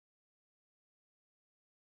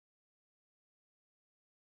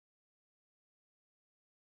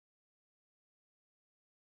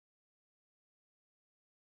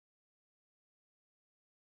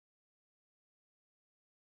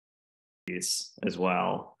face as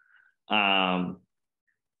well.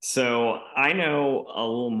 So I know a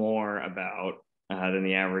little more about than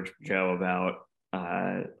the average Joe about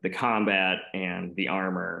the combat and the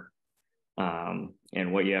armor,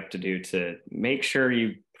 and what you have to do to make sure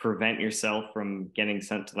you prevent yourself from getting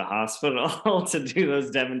sent to the hospital to do those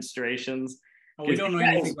demonstrations. Oh, we don't know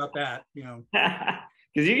anything about that, you know.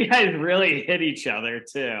 Because you guys really hit each other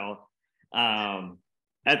too.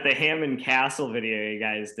 At the Hammond Castle video you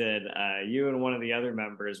guys did, you and one of the other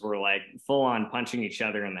members were like full on punching each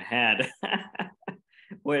other in the head,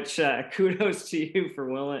 which kudos to you for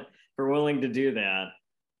willing to do that.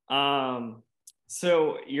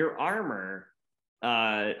 So your armor,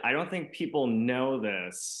 I don't think people know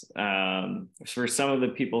this. For some of the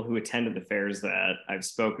people who attended the fairs that I've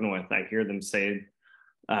spoken with, I hear them say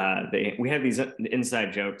we have these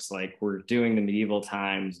inside jokes like we're doing the medieval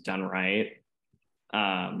times done right.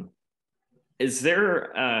 Is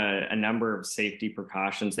there a number of safety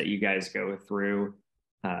precautions that you guys go through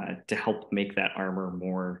to help make that armor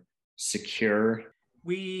more secure?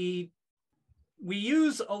 We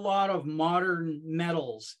use a lot of modern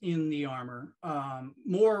metals in the armor.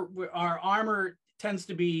 Our armor tends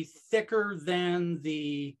to be thicker than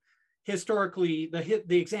the historically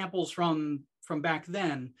the examples from back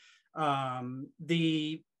then. A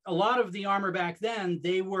lot of the armor back then,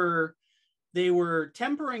 they were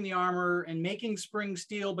tempering the armor and making spring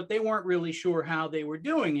steel, but they weren't really sure how they were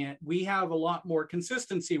doing it. We have a lot more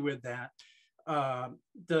consistency with that.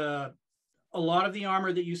 A lot of the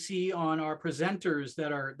armor that you see on our presenters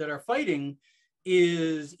that are fighting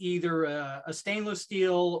is either a stainless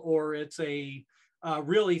steel, or it's a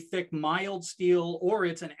really thick mild steel, or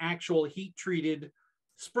it's an actual heat treated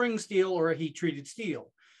spring steel or a heat treated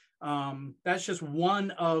steel. That's just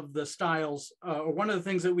one of the styles, or one of the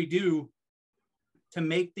things that we do to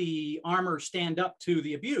make the armor stand up to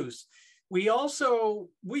the abuse. We also,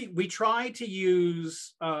 we try to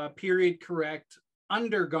use period correct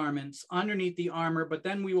undergarments underneath the armor, but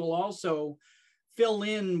then we will also fill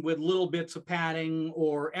in with little bits of padding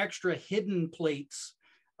or extra hidden plates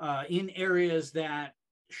in areas that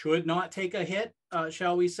should not take a hit,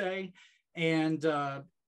 shall we say. And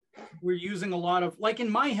we're using a lot of, like in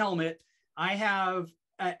my helmet, I have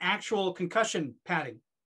actual concussion padding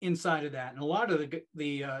inside of that. And a lot of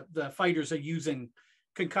the fighters are using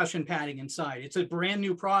concussion padding inside. It's a brand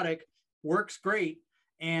new product, works great.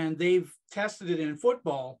 And they've tested it in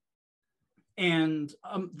football, and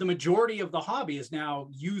the majority of the hobby is now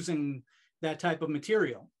using that type of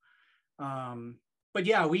material. But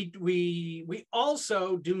yeah, we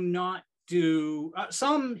also do not do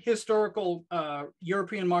some historical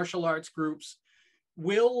European martial arts groups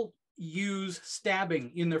will use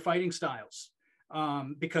stabbing in their fighting styles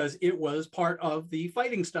because it was part of the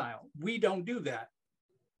fighting style. We don't do that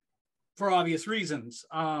for obvious reasons.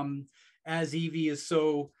 As Evie is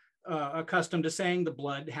so accustomed to saying, the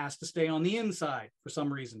blood has to stay on the inside for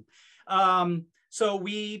some reason. So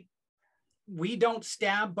we don't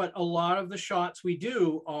stab, but a lot of the shots we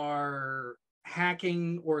do are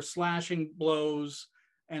hacking or slashing blows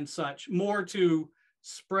and such, more to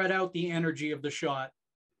spread out the energy of the shot.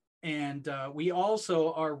 And we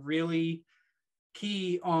also are really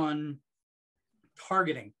key on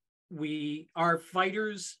targeting. Our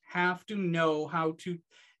fighters have to know how to,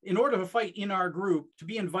 in order to fight in our group, to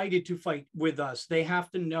be invited to fight with us, they have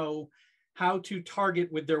to know how to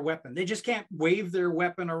target with their weapon. They just can't wave their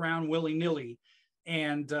weapon around willy-nilly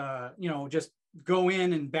and just go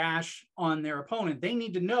in and bash on their opponent. They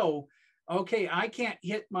need to know, okay, I can't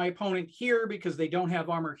hit my opponent here because they don't have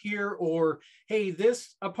armor here, or hey,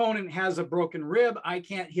 this opponent has a broken rib, I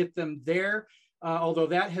can't hit them there, although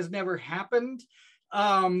that has never happened.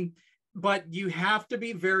 But you have to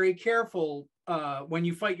be very careful when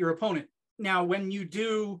you fight your opponent. Now, when you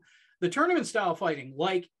do the tournament style fighting,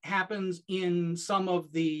 like happens in some of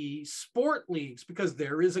the sport leagues, because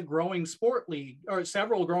there is a growing sport league, or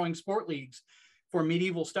several growing sport leagues for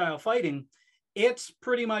medieval style fighting, it's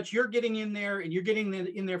pretty much you're getting in there and you're getting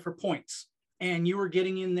in there for points, and you are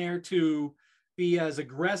getting in there to be as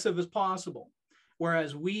aggressive as possible.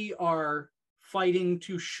 Whereas we are fighting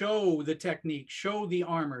to show the technique, show the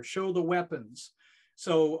armor, show the weapons.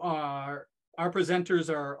 So our presenters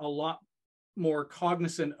are a lot more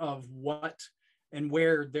cognizant of what and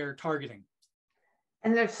where they're targeting.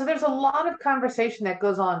 And there's a lot of conversation that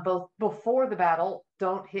goes on both before the battle,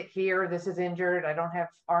 don't hit here, this is injured, I don't have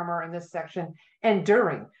armor in this section, and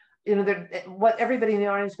during. What everybody in the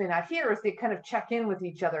audience may not hear is they kind of check in with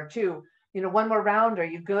each other too. One more round, are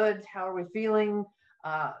you good? How are we feeling?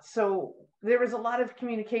 So there was a lot of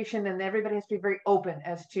communication, and everybody has to be very open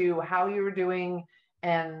as to how you were doing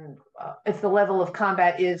and if the level of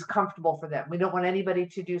combat is comfortable for them. We don't want anybody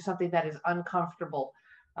to do something that is uncomfortable,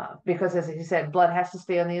 because as he said, blood has to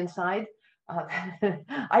stay on the inside.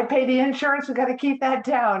 I pay the insurance, we got to keep that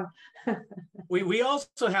down. We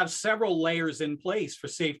also have several layers in place for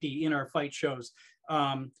safety in our fight shows.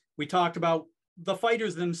 We talked about the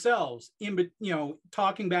fighters themselves,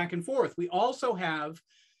 talking back and forth. We also have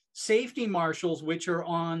safety marshals, which are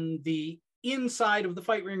on the inside of the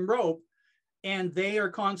fight ring rope, and they are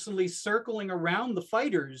constantly circling around the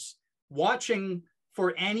fighters, watching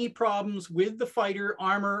for any problems with the fighter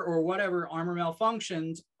armor or whatever armor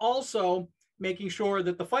malfunctions, also making sure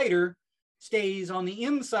that the fighter stays on the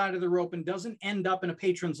inside of the rope and doesn't end up in a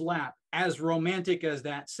patron's lap. As romantic as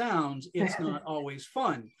that sounds, it's not always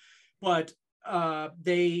fun. But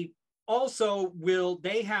they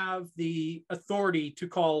have the authority to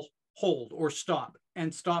call hold or stop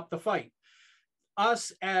and stop the fight.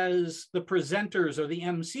 Us as the presenters or the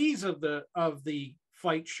MCs of the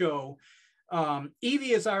fight show,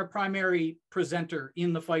 Evie is our primary presenter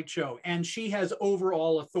in the fight show, and she has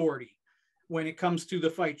overall authority when it comes to the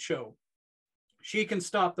fight show. She can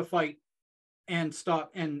stop the fight and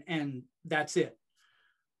that's it.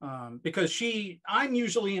 Because I'm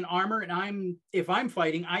usually in armor, and if I'm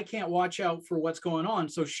fighting, I can't watch out for what's going on.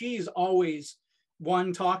 So she's always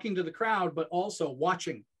one talking to the crowd, but also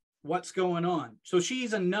watching what's going on. So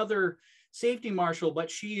she's another safety marshal,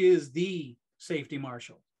 but she is the safety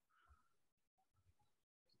marshal.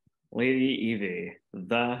 Lady Evie,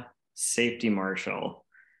 the safety marshal.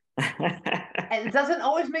 And it doesn't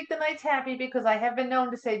always make the knights happy, because I have been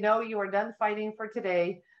known to say, no, you are done fighting for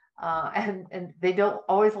today. And they don't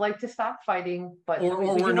always like to stop fighting, but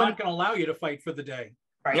we're not going to allow you to fight for the day.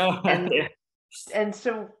 Right. And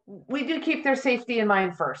so we do keep their safety in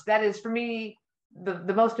mind first. That is, for me,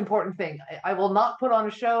 the most important thing. I will not put on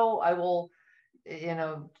a show. I will,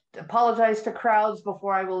 apologize to crowds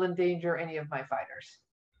before I will endanger any of my fighters.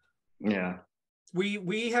 Yeah.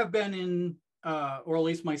 We have been in, or at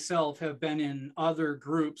least myself, have been in other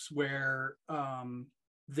groups where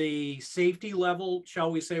the safety level, shall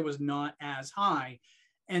we say, was not as high.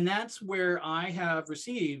 And that's where I have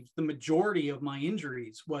received the majority of my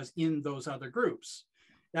injuries, was in those other groups.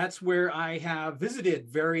 That's where I have visited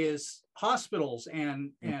various hospitals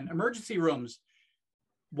and emergency rooms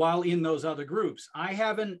while in those other groups. I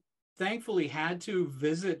haven't, thankfully, had to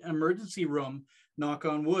visit an emergency room, knock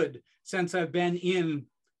on wood, since I've been in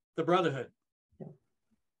the Brotherhood.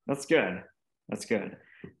 That's good. That's good.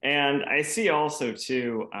 And I see also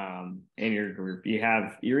too, in your group,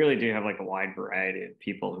 you really do have like a wide variety of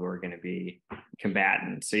people who are going to be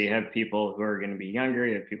combatants. So you have people who are going to be younger,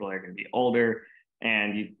 you have people that are going to be older,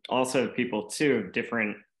 and you also have people too of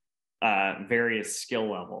different various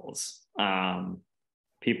skill levels.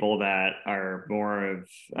 People that are more of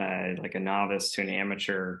like a novice to an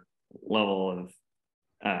amateur level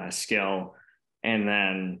of skill, and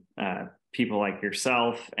then people like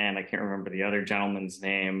yourself, and I can't remember the other gentleman's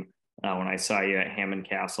name, when I saw you at Hammond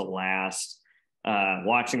Castle last,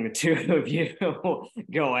 watching the two of you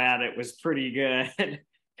go at it was pretty good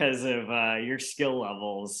because of your skill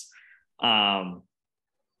levels.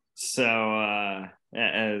 So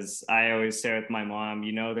as I always say with my mom,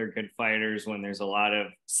 they're good fighters when there's a lot of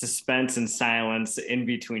suspense and silence in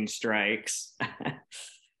between strikes.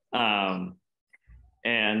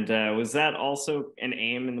 And was that also an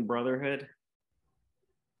aim in the Brotherhood?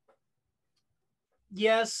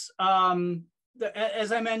 Yes.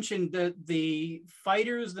 As I mentioned, the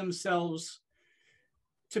fighters themselves,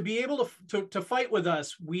 to be able to fight with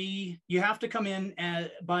us, you have to come in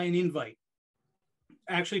by an invite.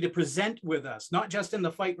 Actually, to present with us, not just in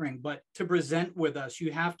the fight ring, but to present with us.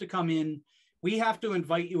 You have to come in. We have to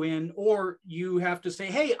invite you in, or you have to say,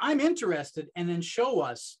 hey, I'm interested, and then show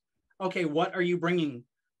us, okay, what are you bringing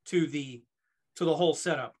to the whole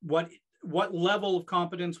setup? What level of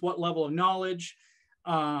competence, what level of knowledge,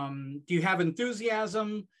 do you have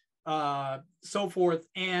enthusiasm, so forth.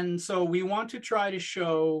 And so we want to try to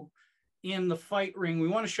show in the fight ring, we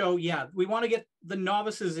want to get the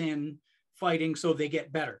novices in fighting so they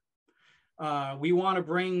get better. We want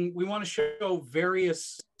to show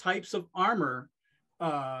various types of armor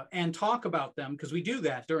and talk about them, because we do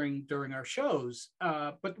that during our shows.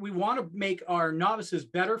 But we want to make our novices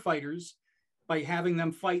better fighters by having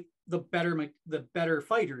them fight the better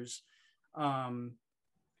fighters. And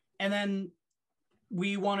then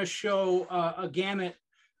we want to show a gamut.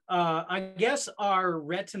 I guess our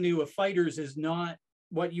retinue of fighters is not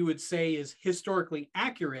what you would say is historically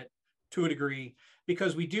accurate to a degree,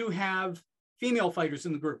 because we do have female fighters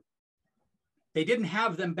in the group. They didn't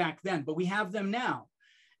have them back then, but we have them now.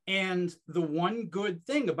 And the one good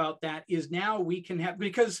thing about that is now we can have,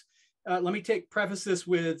 because let me preface this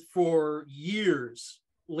with, for years,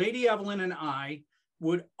 Lady Evelyn and I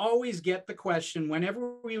would always get the question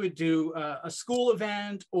whenever we would do a school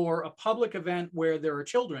event or a public event where there are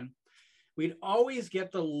children. We'd always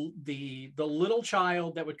get the little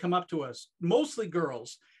child that would come up to us, mostly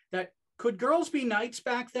girls, that could girls be knights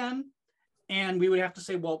back then? And we would have to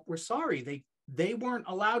say, well, we're sorry, they weren't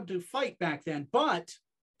allowed to fight back then, but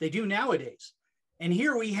they do nowadays. And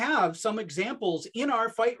here we have some examples in our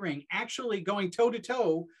fight ring actually going toe to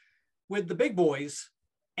toe with the big boys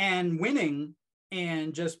and winning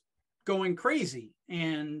and just going crazy.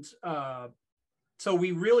 And so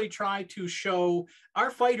we really try to show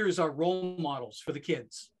our fighters are role models for the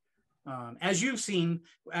kids. As you've seen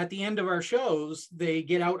at the end of our shows, they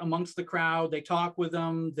get out amongst the crowd, they talk with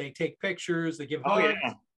them, they take pictures, they give hugs.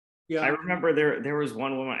 Yeah. Yeah. I remember there was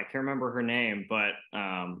one woman, I can't remember her name, but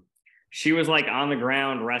she was like on the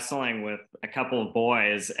ground wrestling with a couple of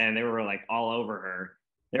boys, and they were like all over her.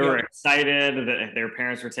 They were excited that their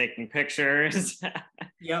parents were taking pictures.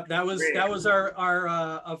 Yep, that was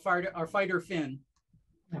our fighter Finn.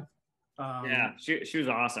 Yeah, she was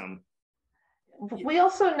awesome. We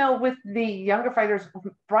also know with the younger fighters,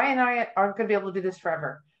 Bryan and I aren't going to be able to do this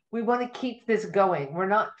forever. We want to keep this going. We're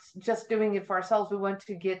not just doing it for ourselves. We want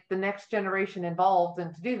to get the next generation involved.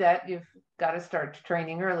 And to do that, you've got to start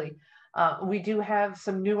training early. We do have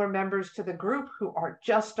some newer members to the group who are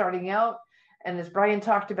just starting out. And as Bryan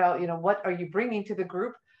talked about, what are you bringing to the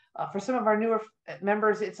group? For some of our newer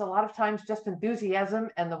members, it's a lot of times just enthusiasm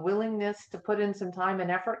and the willingness to put in some time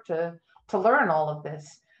and effort to learn all of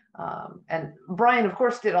this. And Bryan, of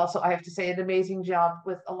course, did also, I have to say, an amazing job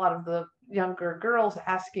with a lot of the younger girls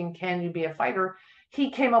asking, can you be a fighter? He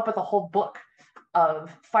came up with a whole book of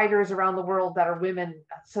fighters around the world that are women,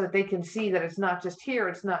 so that they can see that it's not just here,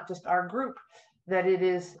 it's not just our group, that it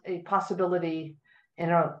is a possibility in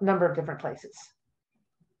a number of different places.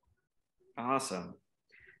 Awesome.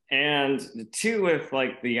 And too, with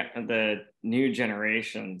like the new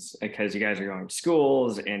generations, because you guys are going to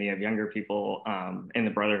schools and you have younger people in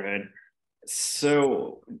the Brotherhood.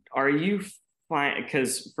 So are you fine?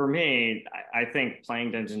 Because for me, I think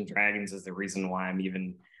playing Dungeons and Dragons is the reason why I'm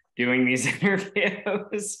even doing these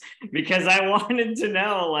interviews, because I wanted to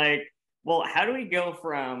know, like, well, how do we go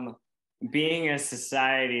from being a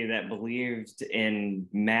society that believed in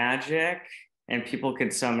magic and people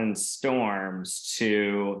could summon storms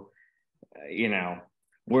to,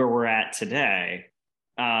 where we're at today,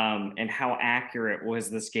 and how accurate was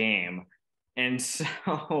this game? And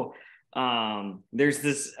so there's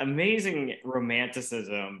this amazing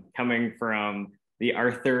romanticism coming from the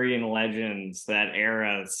Arthurian legends, that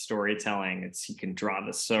era of storytelling. It's, you can draw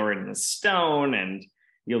the sword in the stone and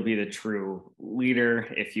you'll be the true leader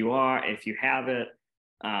if you have it,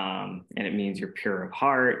 and it means you're pure of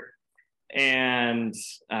heart. And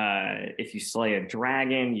if you slay a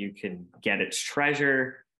dragon, you can get its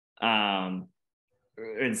treasure. And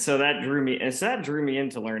so that drew me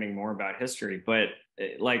into learning more about history. But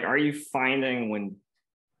like, are you finding when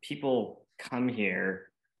people come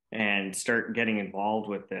here and start getting involved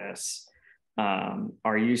with this,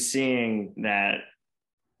 are you seeing that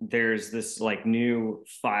there's this like new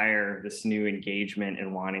fire, this new engagement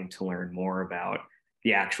in wanting to learn more about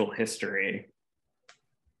the actual history?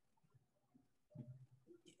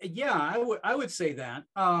 Yeah, I would say that.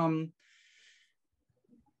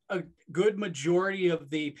 A good majority of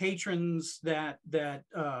the patrons that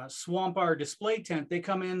swamp our display tent, they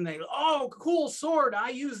come in, oh, cool sword, I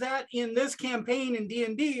use that in this campaign in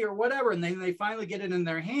D&D or whatever, and then they finally get it in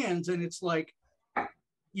their hands, and it's like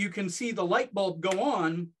you can see the light bulb go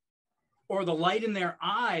on, or the light in their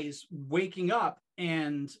eyes waking up,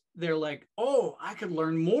 and they're like, oh, I could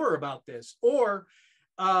learn more about this. Or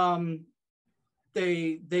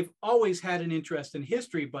they've always had an interest in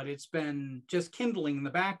history, but it's been just kindling in the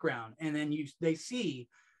background. And then they see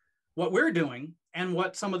what we're doing and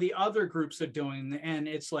what some of the other groups are doing. And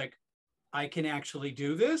it's like, I can actually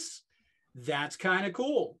do this. That's kind of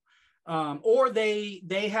cool. Or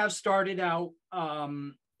they have started out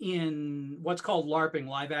in what's called LARPing,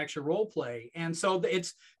 live action role play. And so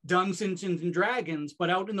it's Dungeons and Dragons, but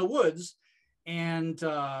out in the woods. And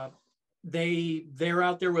they're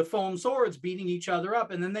out there with foam swords beating each other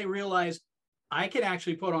up, and then they realize I can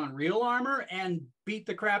actually put on real armor and beat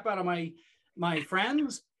the crap out of my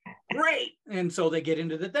friends. Great. And so they get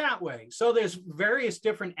into it that way. So there's various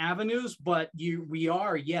different avenues, but we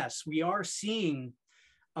are seeing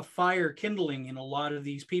a fire kindling in a lot of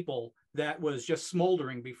these people that was just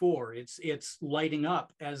smoldering before. It's lighting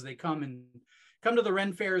up as they come and come to the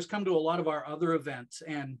Ren fairs, come to a lot of our other events,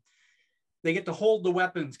 and they get to hold the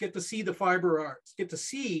weapons, get to see the fiber arts, get to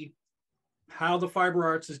see how the fiber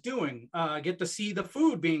arts is doing, get to see the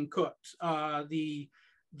food being cooked, the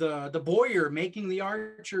boyer making the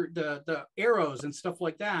archer, the arrows and stuff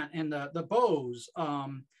like that, and the bows.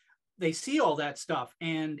 They see all that stuff,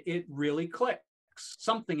 and it really clicks.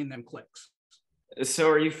 Something in them clicks. So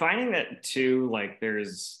are you finding that too, like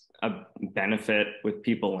there's a benefit with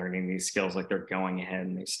people learning these skills, like they're going ahead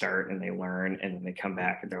and they start and they learn and then they come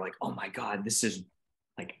back and they're like, oh my God, this is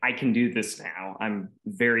like, I can do this now. I'm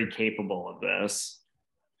very capable of this.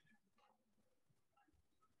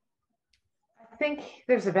 I think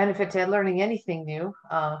there's a benefit to learning anything new.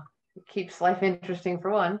 It keeps life interesting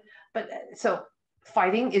for one. But so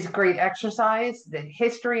fighting is great exercise. The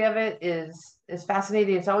history of it is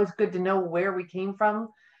fascinating. It's always good to know where we came from,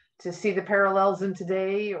 to see the parallels in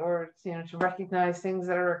today, or to recognize things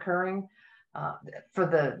that are occurring. For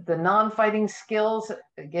the non-fighting skills,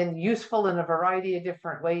 again, useful in a variety of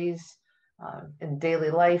different ways in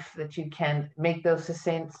daily life, that you can make those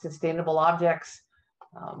sustainable objects.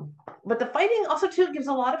 But the fighting also too gives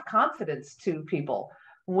a lot of confidence to people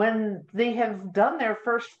when they have done their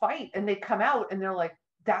first fight and they come out and they're like,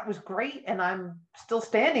 that was great, and I'm still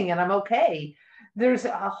standing and I'm okay. There's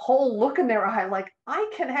a whole look in their eye like,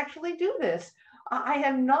 I can actually do this. I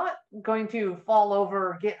am not going to fall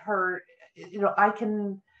over, get hurt. I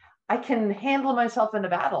can handle myself in a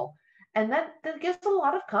battle, and that gives a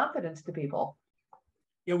lot of confidence to people.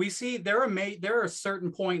 Yeah, we see there are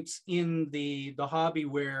certain points in the hobby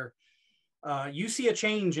where you see a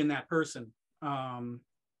change in that person.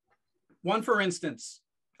 One, for instance,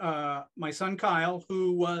 my son Kyle,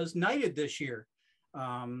 who was knighted this year.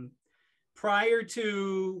 Prior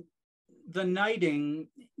to the knighting,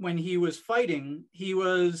 when he was fighting, he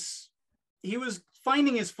was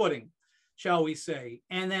finding his footing, shall we say.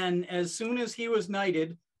 And then as soon as he was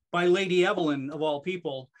knighted by Lady Evelyn, of all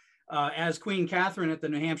people, as Queen Catherine at the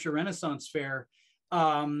New Hampshire Renaissance Fair,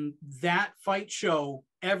 that fight show,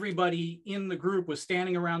 everybody in the group was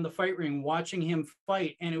standing around the fight ring watching him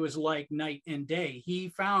fight, and it was like night and day.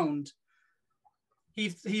 He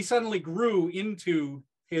suddenly grew into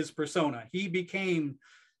his persona. He became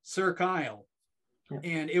Sir Kyle,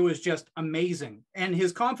 and it was just amazing. And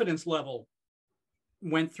his confidence level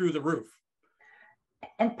went through the roof.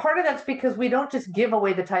 And part of that's because we don't just give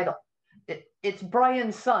away the title. It's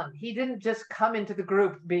Bryan's son. He didn't just come into the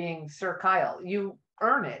group being Sir Kyle. You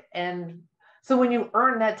earn it. And so when you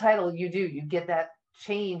earn that title, you get that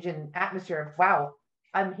change in atmosphere of, wow,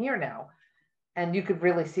 I'm here now. And you could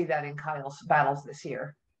really see that in Kyle's battles this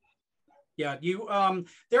year. Yeah,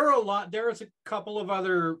 there's a couple of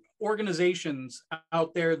other organizations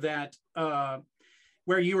out there that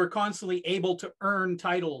where you are constantly able to earn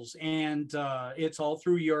titles, and it's all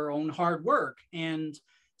through your own hard work. And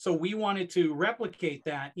so we wanted to replicate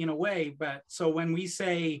that in a way. But so when we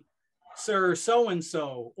say Sir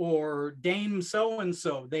so-and-so or Dame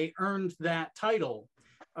so-and-so, they earned that title.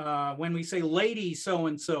 When we say Lady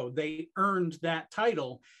so-and-so, they earned that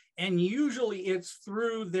title. And usually it's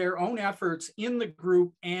through their own efforts in the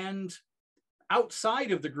group and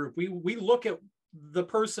outside of the group. We look at the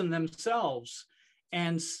person themselves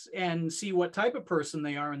and see what type of person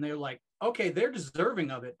they are, and they're like, okay, they're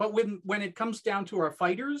deserving of it. But when it comes down to our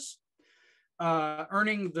fighters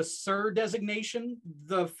earning the Sir designation,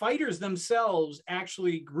 the fighters themselves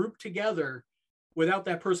actually group together without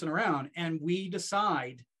that person around, and we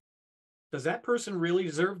decide, does that person really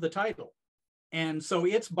deserve the title? And so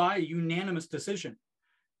it's by unanimous decision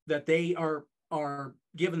that they are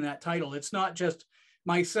given that title. It's not just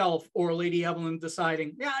myself or Lady Evelyn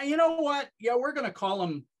deciding, yeah, you know what? Yeah, we're going to call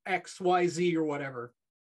them X, Y, Z or whatever.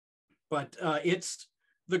 But it's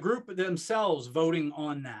the group themselves voting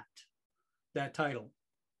on that title.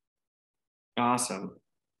 Awesome.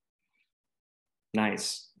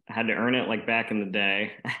 Nice. I had to earn it like back in the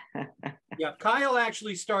day. Yeah, Kyle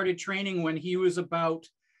actually started training when he was about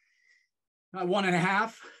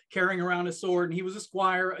 1.5, carrying around a sword, and he was a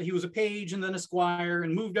squire. He was a page and then a squire,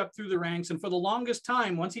 and moved up through the ranks. And for the longest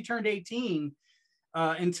time, once he turned 18,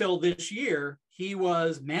 until this year, he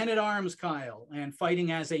was man-at-arms Kyle, and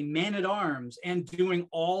fighting as a man-at-arms and doing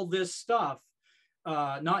all this stuff,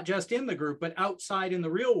 not just in the group, but outside in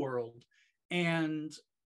the real world. And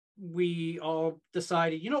we all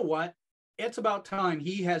decided, you know what? It's about time.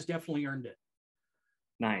 He has definitely earned it.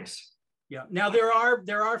 Nice. Yeah. Now there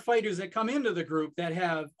are fighters that come into the group that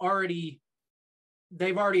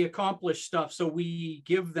they've already accomplished stuff. So we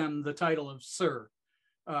give them the title of Sir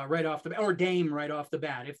right off the bat, or Dame right off the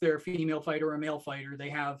bat. If they're a female fighter or a male fighter, they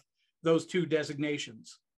have those two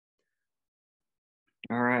designations.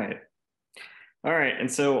 All right. All right.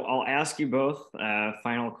 And so I'll ask you both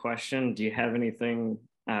final question. Do you have anything,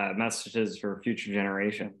 messages for future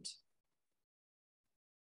generations?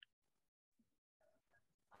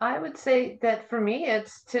 I would say that for me,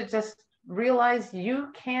 it's to just realize you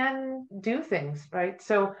can do things, right?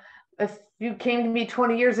 So if you came to me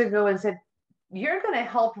 20 years ago and said, you're going to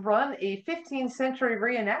help run a 15th century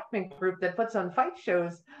reenactment group that puts on fight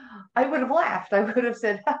shows, I would have laughed. I would have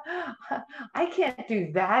said, I can't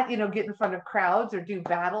do that, get in front of crowds or do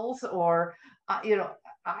battles or,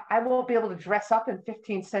 I won't be able to dress up in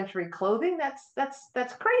 15th century clothing.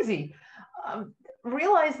 That's crazy.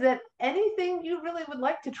 Realize that anything you really would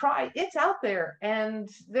like to try, it's out there and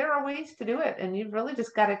there are ways to do it. And you've really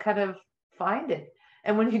just got to kind of find it.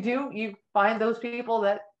 And when you do, you find those people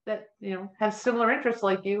that have similar interests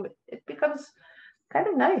like you, it becomes kind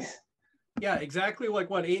of nice. Yeah, exactly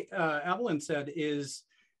like what Evelyn said is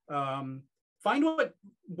find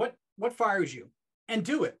what fires you and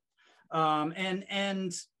do it.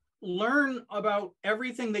 And learn about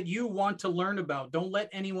everything that you want to learn about. Don't let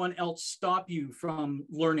anyone else stop you from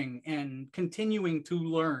learning and continuing to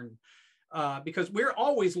learn, because we're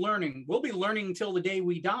always learning. We'll be learning until the day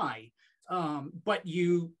we die. But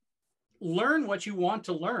you learn what you want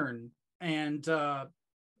to learn and,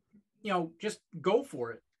 just go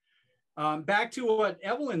for it. Back to what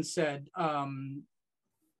Evelyn said,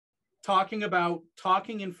 talking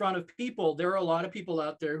in front of people, there are a lot of people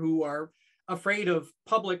out there who are afraid of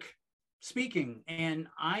public speaking, and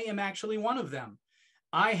I am actually one of them.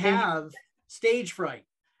 I have stage fright.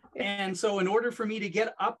 And so in order for me to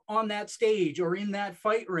get up on that stage or in that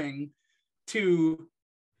fight ring to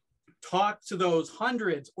talk to those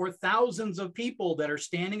hundreds or thousands of people that are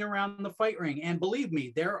standing around the fight ring, and believe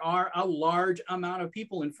me, there are a large amount of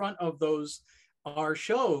people in front of our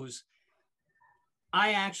shows,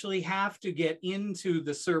 I actually have to get into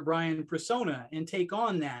the Sir Bryan persona and take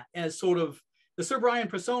on that as sort of, the Sir Bryan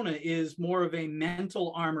persona is more of a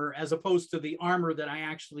mental armor as opposed to the armor that I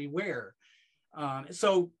actually wear.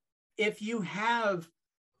 So if you have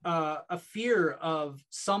a fear of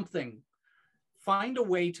something, find a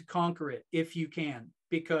way to conquer it if you can,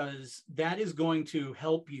 because that is going to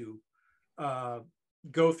help you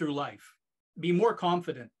go through life. Be more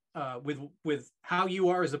confident with how you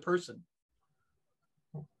are as a person.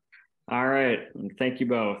 All right. Thank you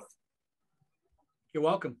both. You're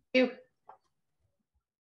welcome. Thank you.